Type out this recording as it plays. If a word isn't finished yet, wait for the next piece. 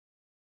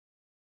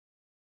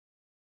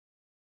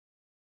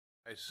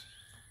Guys,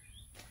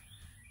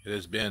 it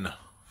has been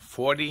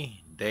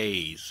 40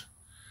 days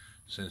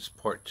since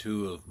part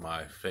 2 of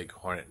my fake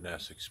hornet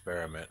nest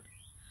experiment,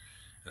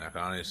 and I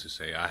can honestly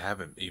say I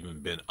haven't even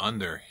been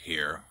under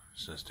here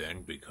since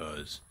then,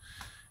 because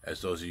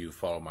as those of you who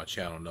follow my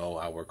channel know,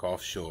 I work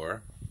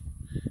offshore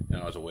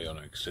and I was away on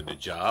an extended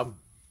job,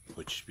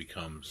 which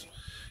becomes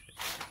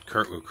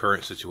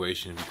current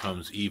situation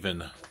becomes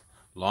even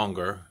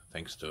longer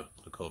thanks to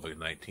the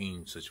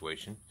COVID-19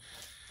 situation.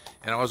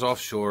 And I was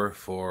offshore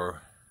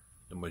for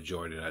the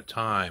majority of that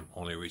time,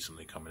 only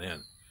recently coming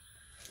in.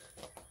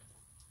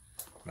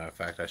 Matter of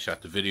fact, I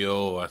shot the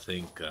video, I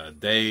think a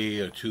day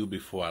or two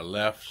before I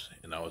left,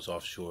 and I was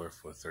offshore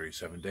for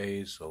 37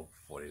 days, so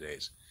 40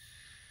 days.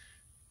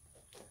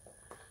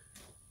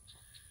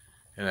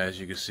 And as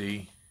you can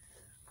see,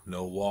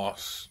 no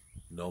wasps,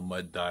 no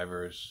mud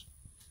divers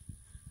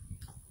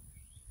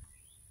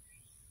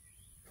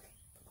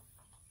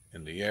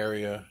in the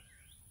area.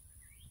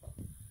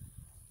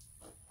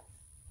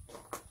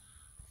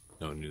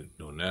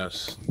 No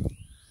nests.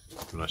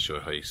 I'm not sure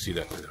how you see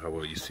that, how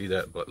well you see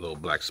that, but little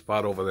black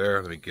spot over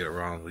there. Let me get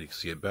around so you can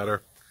see it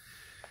better.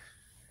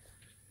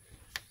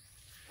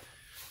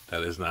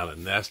 That is not a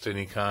nest of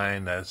any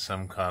kind. That's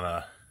some kind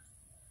of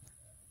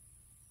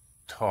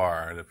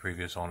tar the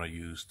previous owner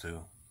used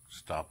to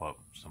stop up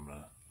some of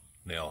the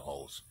nail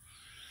holes.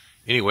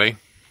 Anyway,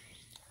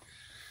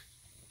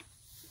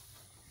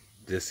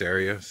 this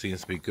area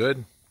seems to be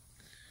good.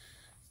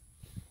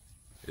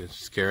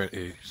 It's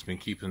been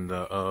keeping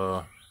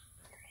the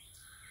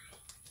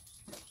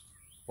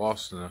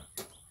wasps and the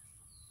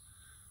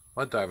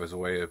mud divers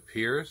away, it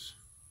appears,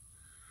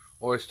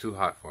 or it's too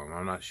hot for them.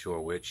 I'm not sure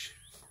which,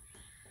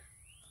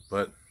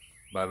 but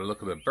by the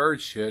look of the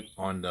bird shit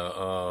on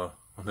the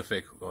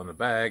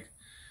bag,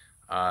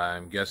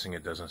 I'm guessing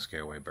it doesn't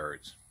scare away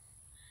birds.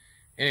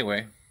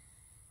 Anyway,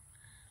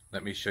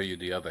 let me show you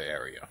the other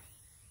area.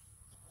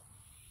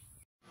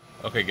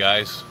 Okay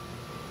guys,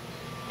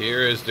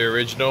 here is the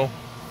original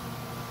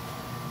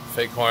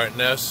fake hornet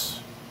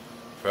nest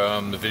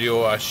from the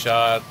video I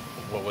shot,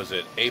 what was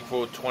it,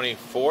 April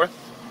 24th?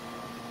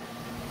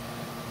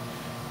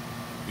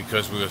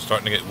 Because we were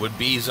starting to get wood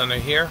bees under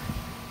here,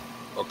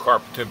 or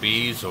carpenter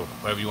bees, or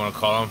whatever you want to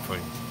call them for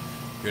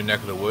your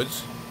neck of the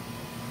woods.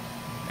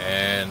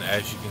 And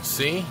as you can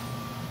see,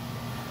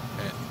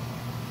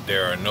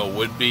 there are no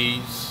wood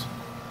bees,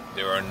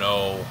 there are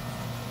no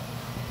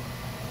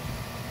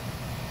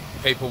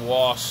paper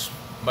wasps,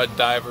 mud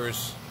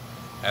divers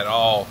at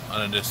all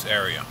under this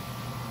area.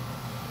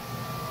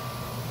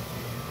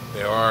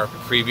 There are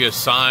previous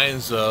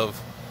signs of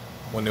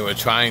when they were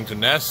trying to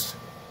nest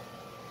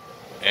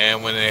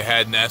and when they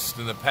had nests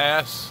in the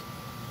past,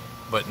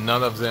 but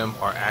none of them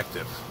are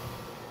active.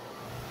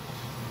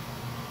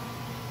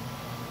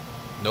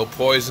 No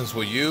poisons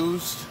were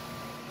used,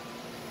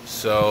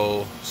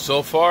 so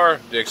far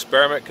the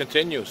experiment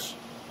continues.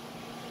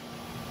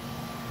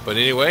 But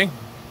anyway,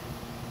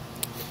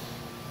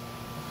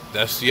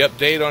 that's the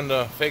update on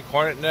the fake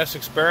hornet nest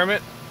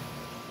experiment.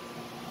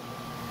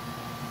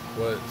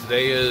 Well,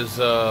 today is,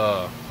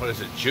 what is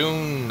it,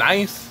 June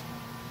 9th?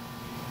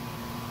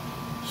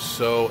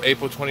 So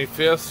April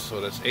 25th,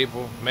 so that's it's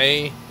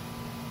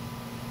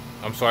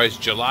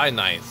July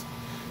 9th.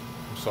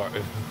 I'm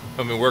sorry,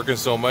 I've been working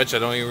so much I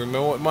don't even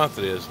remember what month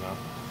it is now.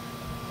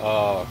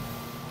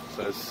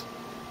 So it's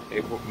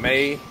April,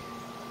 May,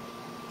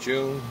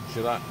 June,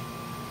 July.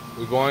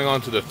 We're going on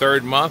to the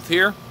 3rd month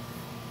here,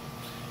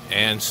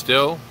 and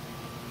still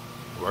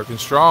working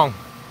strong.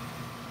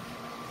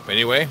 But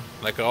anyway,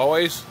 like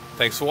always,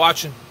 thanks for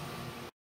watching.